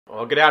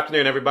Well, good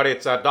afternoon, everybody.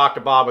 It's Dr.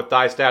 Bob with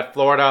Dystat,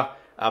 Florida.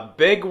 A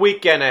big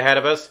weekend ahead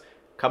of us,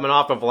 coming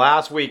off of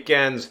last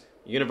weekend's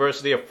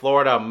University of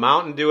Florida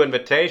Mountain Dew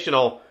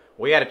Invitational.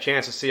 We had a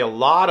chance to see a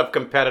lot of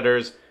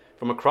competitors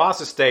from across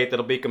the state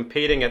that'll be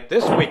competing at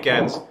this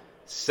weekend's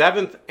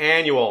 7th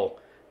annual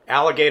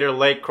Alligator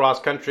Lake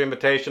Cross Country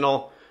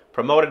Invitational,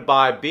 promoted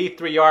by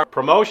B3R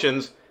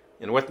Promotions.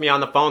 And with me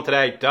on the phone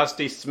today,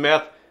 Dusty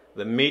Smith,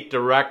 the meet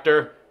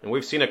director. And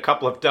we've seen a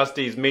couple of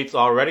Dusty's meets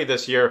already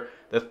this year.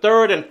 The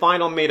third and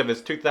final meet of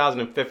his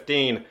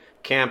 2015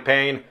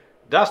 campaign.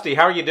 Dusty,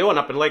 how are you doing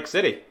up in Lake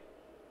City?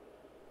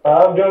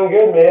 I'm doing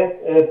good, man.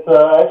 It's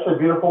actually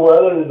beautiful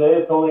weather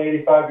today. It's only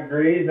 85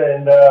 degrees,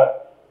 and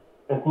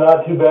it's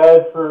not too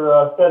bad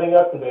for setting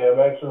up today. I'm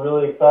actually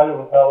really excited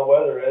with how the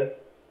weather is.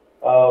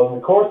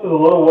 The course is a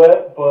little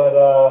wet,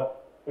 but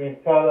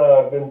we've kind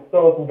of been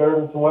throwing some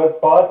dirt in some wet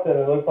spots, and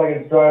it looks like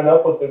it's drying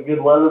up with the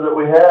good weather that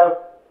we have.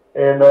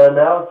 And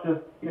now it's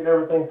just getting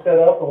everything set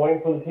up and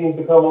waiting for the teams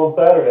to come on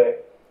Saturday.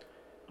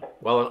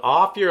 Well, an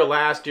off year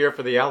last year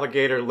for the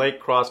Alligator Lake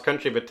Cross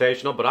Country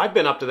Invitational, but I've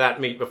been up to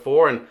that meet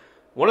before, and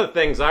one of the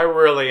things I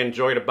really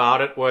enjoyed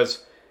about it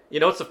was,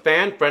 it's a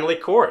fan-friendly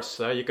course.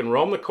 You can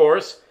roam the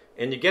course,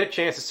 and you get a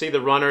chance to see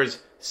the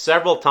runners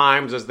several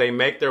times as they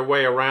make their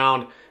way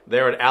around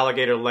there at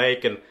Alligator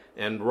Lake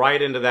and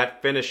right into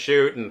that finish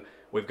chute. And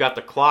we've got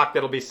the clock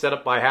that'll be set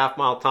up by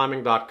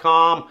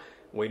halfmiletiming.com.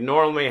 We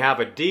normally have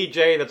a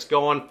DJ that's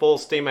going full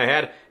steam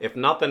ahead. If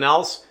nothing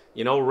else,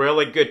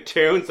 really good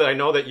tunes that I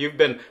know that you've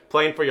been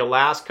playing for your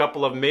last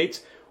couple of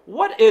meets.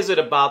 What is it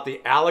about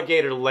the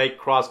Alligator Lake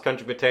Cross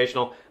Country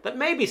Invitational that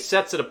maybe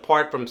sets it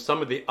apart from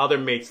some of the other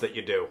meets that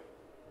you do?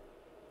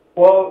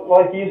 Well,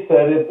 like you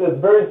said,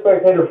 it's very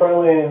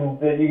spectator-friendly in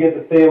that you get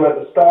to see them at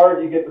the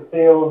start, you get to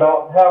see them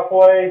about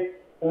halfway,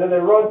 and then they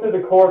run through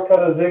the course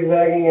kind of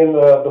zigzagging in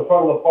the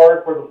front of the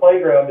park where the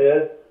playground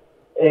is.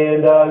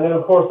 And then,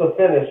 of course, the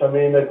finish. I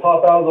mean, they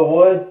pop out of the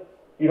woods.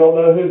 You don't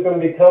know who's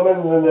going to be coming.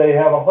 And then they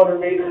have 100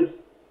 meters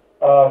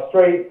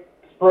straight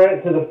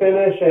sprint to the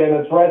finish. And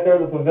it's right there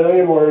at the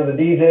pavilion where the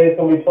DJ is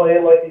going to be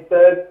playing, like you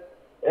said.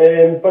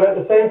 But at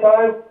the same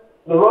time,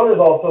 the runners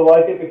also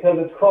like it because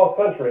it's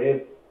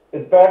cross-country.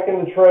 It's back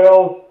in the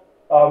trails.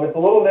 It's a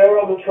little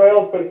narrow on the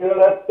trails, but,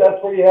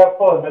 that's where you have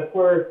fun. That's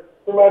where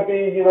there might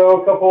be,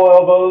 a couple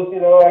elbows,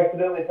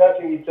 accidentally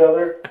touching each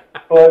other.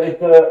 But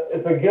it's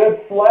a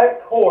good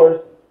flat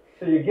course,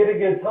 so you get a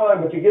good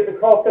time, but you get the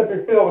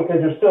cross-country feel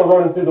because you're still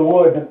running through the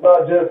woods. It's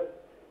not just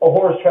a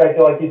horse track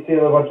like you see in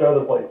a bunch of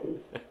other places.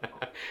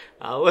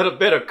 A little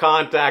bit of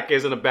contact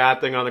isn't a bad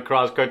thing on the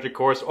cross-country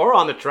course or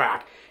on the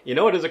track. It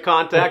is a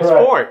contact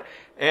sport.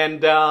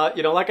 And,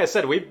 like I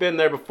said, we've been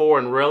there before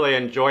and really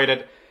enjoyed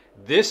it.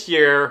 This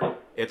year,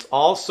 it's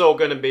also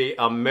going to be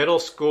a middle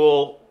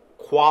school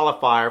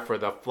qualifier for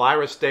the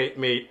Flyer State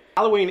meet,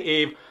 Halloween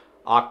Eve,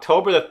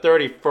 October the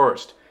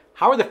 31st.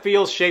 How are the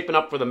fields shaping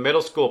up for the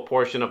middle school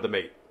portion of the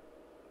meet?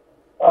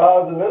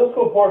 The middle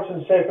school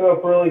portion is shaping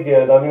up really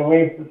good. I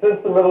mean, since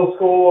the middle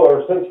school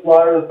or since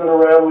Flyer has been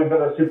around, we've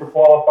been a super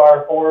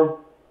qualifier for them.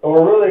 And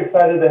we're really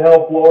excited to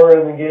help Laura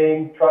and the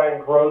gang try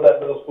and grow that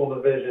middle school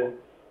division.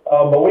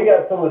 But we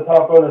got some of the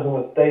top runners in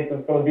the state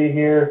that's going to be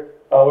here.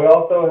 We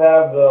also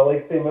have the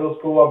Lake State Middle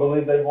School. I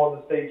believe they've won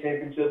the state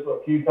championship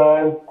a few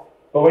times.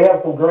 But we have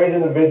some great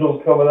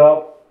individuals coming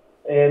up.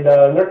 And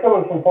they're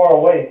coming from far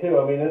away, too.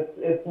 I mean,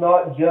 it's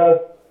not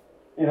just,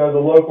 the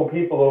local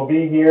people that will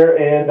be here.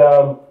 And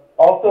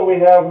also we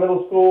have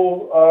middle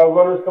school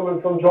runners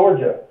coming from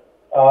Georgia,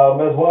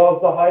 as well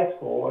as the high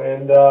school.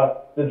 And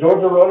the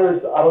Georgia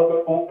runners, I don't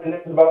know what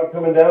it is about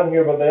coming down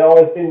here, but they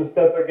always seem to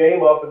step their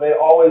game up, and they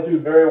always do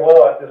very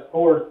well at this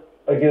course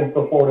against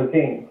the Florida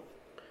team.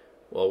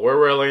 Well,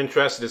 we're really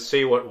interested to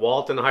see what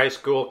Walton High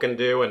School can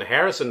do and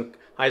Harrison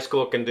High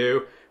School can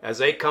do as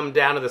they come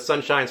down to the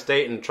Sunshine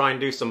State and try and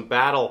do some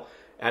battle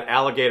at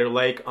Alligator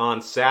Lake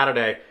on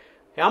Saturday.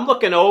 Hey, I'm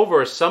looking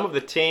over some of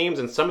the teams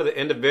and some of the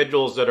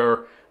individuals that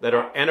are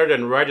entered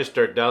and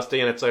registered, Dusty,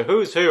 and it's a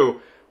who's who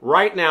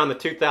right now in the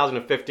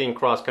 2015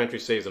 cross-country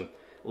season.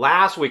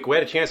 Last week, we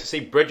had a chance to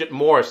see Bridget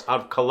Morse out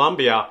of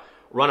Columbia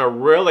run a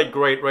really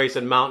great race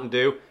in Mountain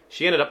Dew.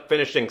 She ended up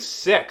finishing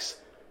 6th,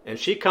 and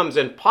she comes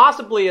in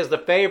possibly as the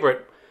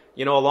favorite,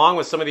 along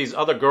with some of these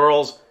other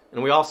girls.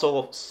 And we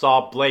also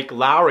saw Blake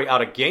Lowry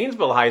out of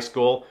Gainesville High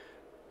School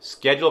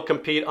scheduled to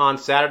compete on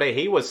Saturday.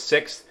 He was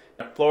 6th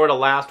at Florida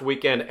last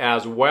weekend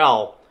as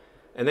well.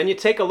 And then you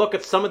take a look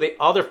at some of the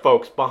other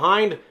folks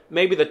behind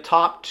maybe the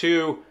top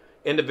 2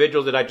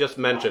 individuals that I just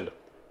mentioned.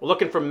 We're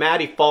looking for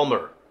Maddie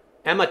Fulmer,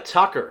 Emma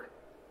Tucker.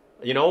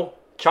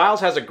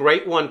 Childs has a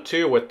great one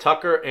too with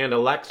Tucker and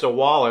Alexa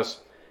Wallace.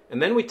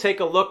 And then we take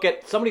a look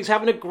at somebody who's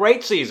having a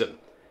great season.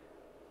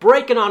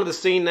 Breaking onto the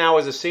scene now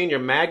is a senior,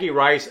 Maggie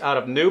Rice out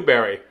of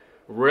Newberry.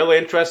 Really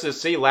interested to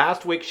see.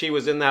 Last week she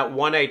was in that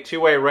 1A,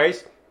 2A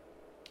race.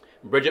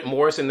 Bridget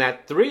Morris in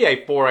that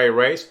 3A, 4A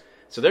race.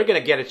 So they're going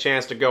to get a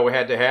chance to go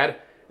head-to-head.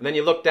 And then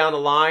you look down the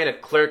line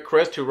at Claire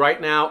Christ, who right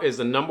now is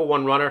the number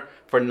 1 runner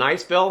for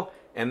Niceville.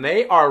 And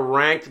they are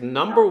ranked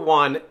number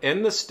 1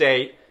 in the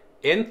state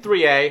in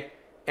 3A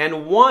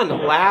and won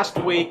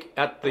last week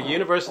at the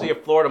University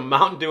of Florida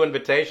Mountain Dew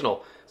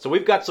Invitational. So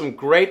we've got some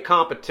great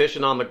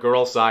competition on the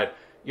girls' side.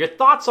 Your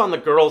thoughts on the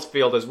girls'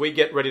 field as we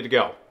get ready to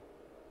go?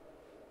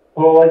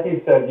 Well, like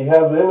you said, you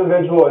have the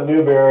individual at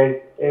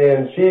Newberry,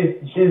 and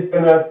she's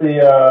been at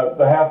the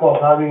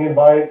half-mile timing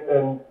invite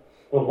and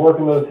was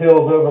working those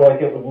hills over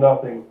like it was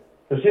nothing.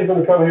 So she's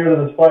going to come here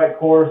to this flat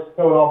course,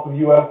 coming off of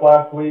UF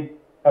last week,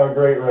 have a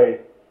great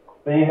race.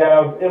 Then you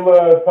have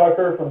Emma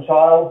Tucker from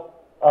Childs.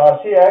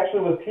 She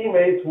actually was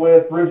teammates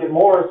with Bridget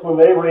Morris when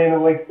they ran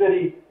in Lake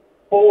City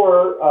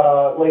for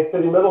Lake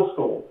City Middle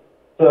School.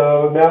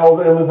 So now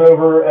Emma's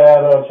over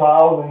at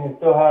Childs, and you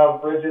still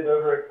have Bridget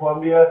over at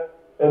Columbia.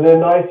 And then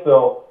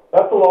Niceville.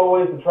 That's a long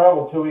ways to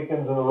travel 2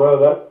 weekends in a row.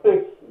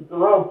 That's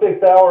around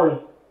 6 hours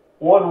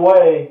one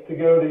way to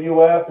go to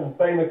UF, and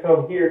same to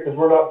come here because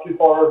we're not too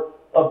far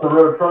up the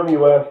road from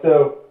UF.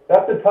 So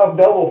that's a tough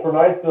double for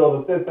Niceville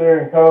to sit there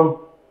and come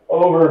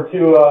over to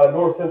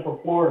North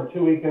Central Florida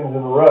 2 weekends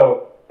in a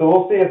row. So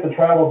we'll see if the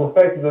travel's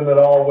affected them at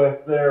all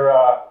with their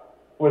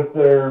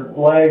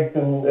legs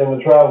and the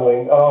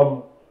traveling.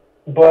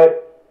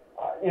 But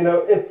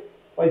it's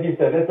like you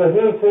said, it's a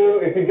who's who.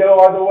 It could go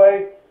either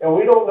way. And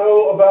we don't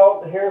know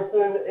about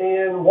Harrison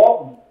and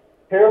Walton.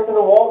 Harrison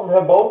and Walton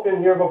have both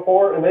been here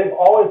before, and they've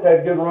always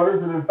had good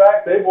runners. And in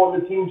fact, they've won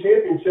the team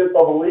championships,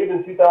 I believe,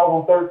 in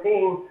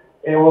 2013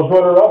 and was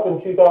runner-up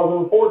in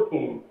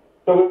 2014.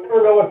 So we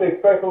never know what to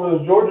expect from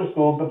those Georgia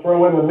schools to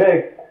throw in the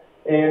mix,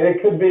 and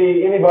it could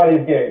be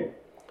anybody's game.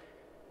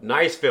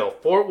 Niceville,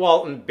 Fort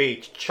Walton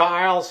Beach,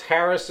 Childs,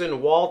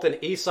 Harrison, Walton,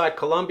 Eastside,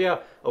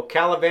 Columbia,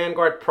 Ocala,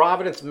 Vanguard,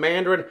 Providence,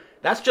 Mandarin.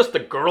 That's just the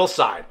girls'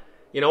 side.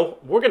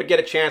 We're going to get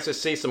a chance to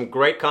see some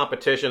great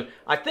competition,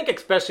 I think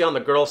especially on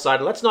the girls' side.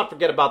 And let's not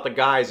forget about the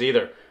guys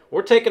either.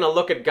 We're taking a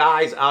look at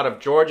guys out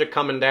of Georgia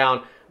coming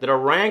down that are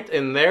ranked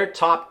in their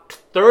top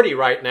 30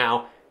 right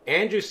now.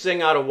 Andrew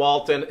Singh out of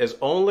Walton is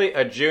only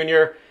a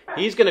junior.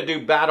 He's going to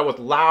do battle with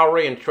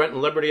Lowry and Trenton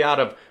Liberty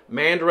out of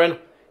Mandarin.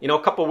 A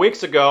couple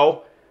weeks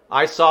ago,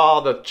 I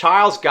saw the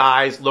Childs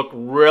guys look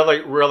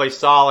really, really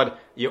solid.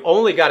 You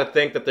only got to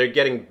think that they're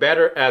getting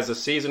better as the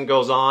season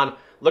goes on.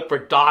 Look for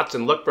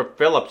Dotson, look for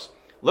Phillips.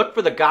 Look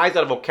for the guys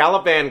out of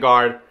Ocala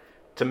Vanguard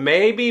to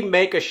maybe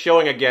make a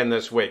showing again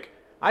this week.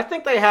 I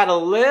think they had a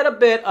little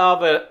bit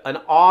of an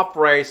off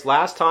race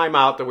last time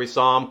out that we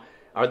saw them.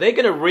 Are they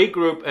going to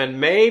regroup and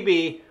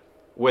maybe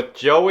with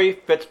Joey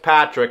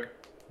Fitzpatrick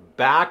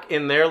back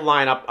in their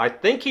lineup? I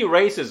think he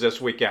races this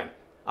weekend.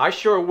 I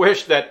sure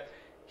wish that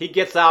he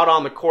gets out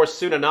on the course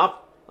soon enough.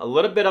 A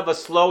little bit of a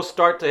slow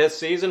start to his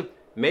season.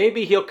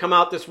 Maybe he'll come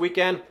out this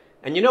weekend.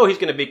 And he's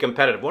going to be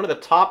competitive. One of the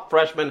top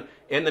freshmen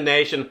in the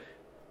nation.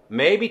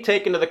 Maybe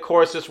taken to the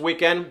course this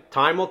weekend.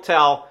 Time will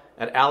tell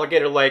at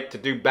Alligator Lake to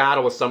do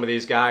battle with some of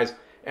these guys.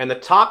 And the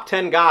top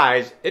 10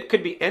 guys, it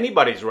could be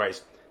anybody's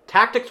race.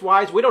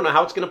 Tactics-wise, we don't know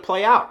how it's going to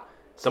play out.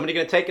 Somebody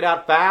going to take it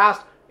out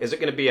fast? Is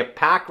it going to be a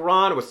pack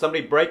run with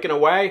somebody breaking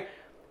away?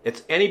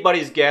 It's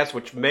anybody's guess,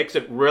 which makes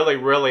it really,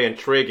 really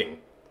intriguing.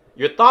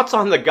 Your thoughts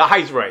on the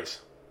guys'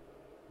 race?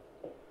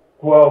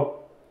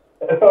 Well,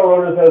 FL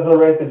Runners has the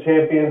Race of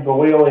Champions, but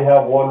we only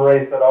have one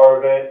race at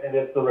our event, and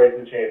it's the Race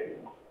of Champions.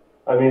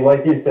 I mean,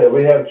 like you said,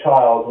 we have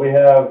Childs, we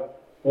have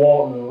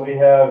Walton, we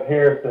have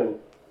Harrison,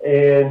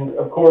 and,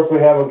 of course, we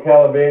have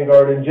Ocala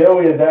Vanguard. And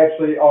Joey is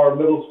actually our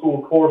middle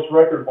school course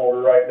record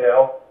holder right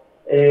now.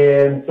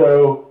 And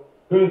so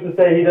who's to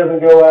say he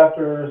doesn't go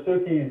after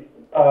Suki's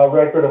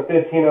record of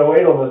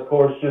 15:08 on this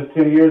course just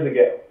 2 years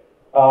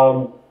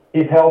ago?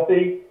 He's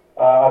healthy.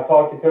 I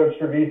talked to Coach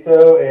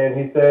Treviso, and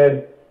he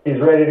said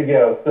he's ready to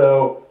go.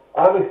 So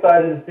I'm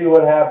excited to see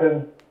what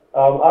happens. I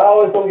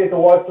always don't get to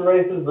watch the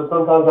races, but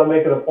sometimes I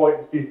make it a point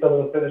to see some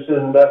of the finishes,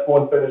 and that's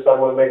one finish I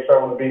want to make sure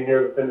I want to be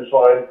near the finish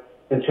line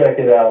to check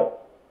it out.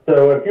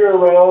 So if you're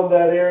around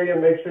that area,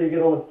 make sure you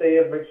get on the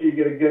stand, make sure you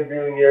get a good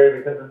viewing area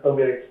because it's going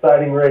to be an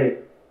exciting race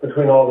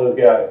between all those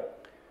guys.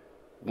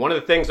 One of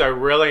the things I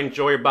really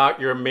enjoy about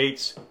your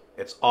meets,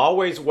 it's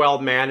always well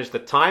managed. The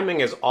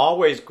timing is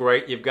always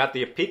great. You've got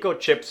the Apico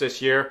chips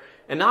this year.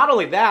 And not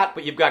only that,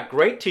 but you've got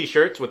great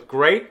t-shirts with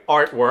great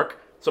artwork.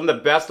 Some of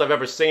the best I've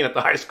ever seen at the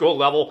high school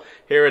level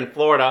here in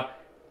Florida.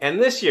 And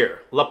this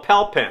year,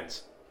 lapel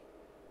pins.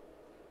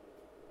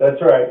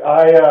 That's right.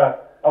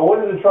 I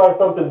wanted to try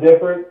something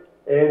different.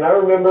 And I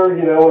remember,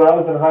 when I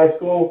was in high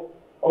school,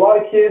 a lot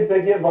of kids,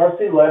 they get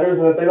varsity letters.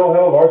 And if they don't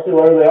have a varsity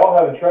letter, they all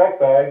have a track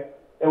bag.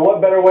 And what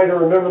better way to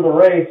remember the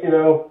race,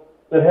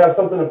 than have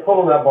something to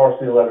put on that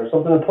varsity letter,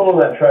 something to put on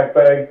that track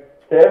bag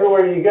to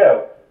everywhere you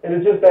go. And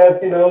it just adds,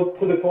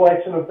 to the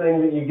collection of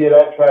things that you get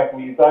at track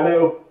meets. I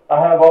know I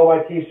have all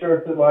my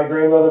T-shirts that my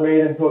grandmother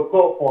made into a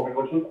quilt for me,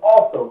 which was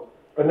awesome.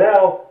 But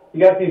now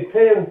you got these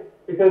pins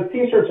because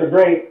T-shirts are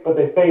great, but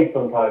they fade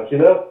sometimes,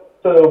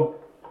 So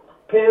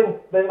pins,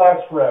 they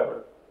last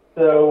forever.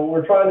 So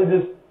we're trying to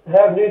just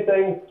have new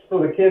things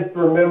for the kids to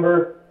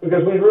remember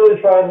because we really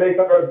try and make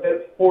our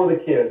events for the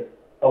kids.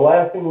 A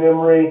lasting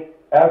memory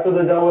after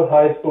they're done with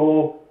high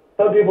school.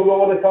 Some people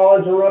go into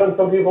college and run,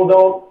 some people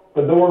don't.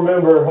 But don't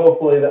remember,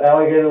 hopefully, the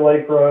Alligator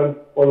Lake Run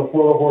or the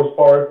Florida Horse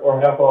Park or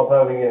Half Mile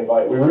Timing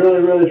Invite. We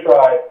really, really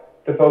try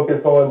to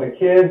focus on the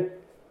kids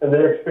and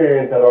their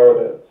experience at our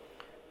events.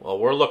 Well,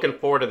 we're looking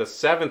forward to the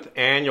 7th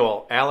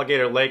annual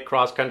Alligator Lake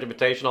Cross Country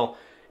Invitational.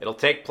 It'll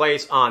take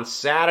place on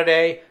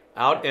Saturday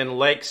out in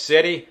Lake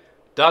City.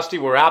 Dusty,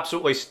 we're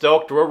absolutely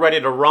stoked. We're ready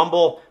to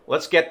rumble.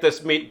 Let's get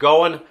this meet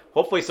going.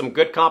 Hopefully some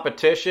good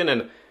competition,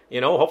 and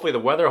hopefully the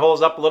weather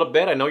holds up a little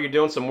bit. I know you're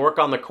doing some work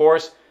on the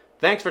course.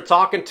 Thanks for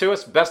talking to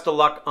us. Best of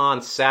luck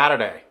on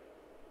Saturday.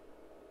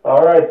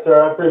 All right,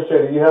 sir. I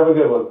appreciate it. You have a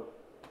good one.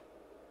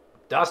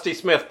 Dusty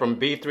Smith from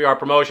B3R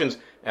Promotions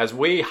as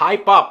we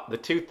hype up the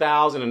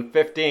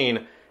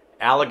 2015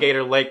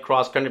 Alligator Lake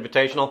Cross Country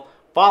Invitational.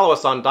 Follow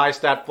us on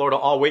DieStat Florida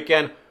all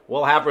weekend.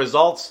 We'll have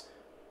results,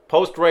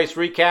 post-race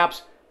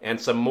recaps,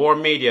 and some more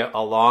media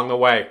along the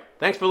way.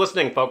 Thanks for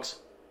listening, folks.